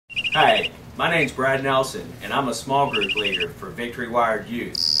Hi, my name's Brad Nelson, and I'm a small group leader for Victory Wired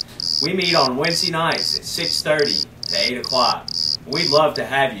Youth. We meet on Wednesday nights at 6:30 to 8 o'clock. We'd love to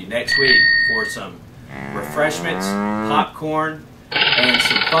have you next week for some refreshments, popcorn, and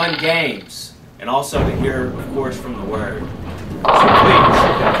some fun games, and also to hear, of course, from the Word. So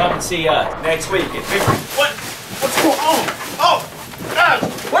please, come and see us next week at Victory. What's going on? Oh,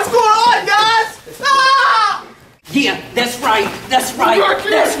 what's going on, guys? Ah! Yeah, that's right. That's right. That's right.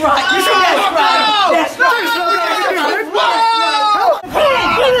 That's right.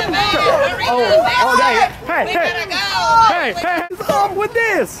 Hey, what's up with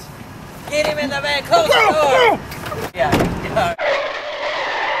this? Get him in the van. Close the door. Yeah.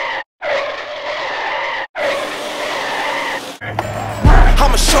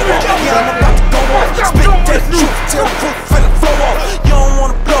 I'ma show up, yeah, I'm about to go off. Spit that truth till the proof finna flow off. You don't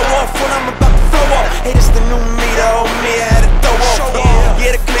wanna blow off when I'm about to flow off. Hey, this the new me, the old me, I had to throw off.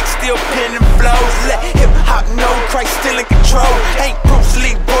 Yeah, the click still pinning flows. Let hip hop know Christ still in control. Ain't Bruce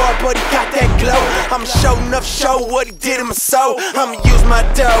Lee, boy, but he got that glow. I'ma show enough, show what he did in my soul. I'ma use my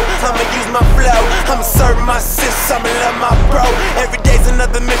dough, I'ma use my flow. I'ma serve my sis, I'ma love my bro. Every day's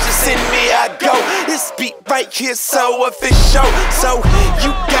another mission, send me, I go. This beat right here, so official. So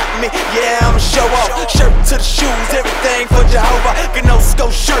you got me, yeah, I'ma show off. Shirt to the shoes, everything for Jehovah.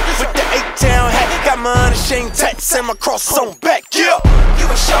 Gnosco shirt with the 8-town hat. Got my unashamed tats and my cross on back, yeah. You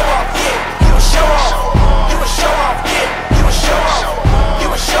a show off, yeah, you a show off. You a show off, yeah, you a show off. You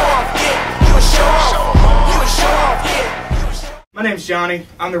a show off, yeah, you a show off. You a show off, yeah. My name's Johnny.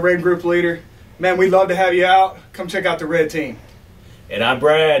 I'm the Red Group leader. Man, we'd love to have you out. Come check out the Red team. And I'm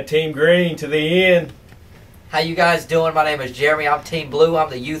Brad, Team Green to the end. How you guys doing? My name is Jeremy. I'm Team Blue. I'm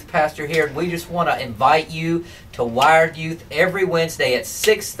the youth pastor here, and we just want to invite you to Wired Youth every Wednesday at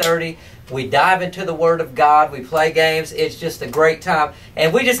 6:30. We dive into the Word of God. We play games. It's just a great time.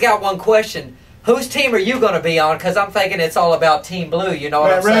 And we just got one question. Whose team are you going to be on? Because I'm thinking it's all about Team Blue. You know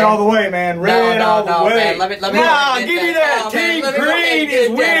what I'm saying? Red all the way, man. Red all the way. Man. Let me give me that. Team Green is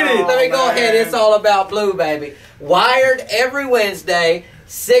winning. Let me go ahead. It's all about Blue, baby. Wired every Wednesday,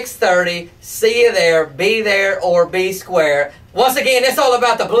 6:30. See you there. Be there or be square. Once again, it's all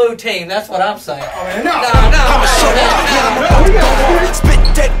about the Blue team. That's what I'm saying. No.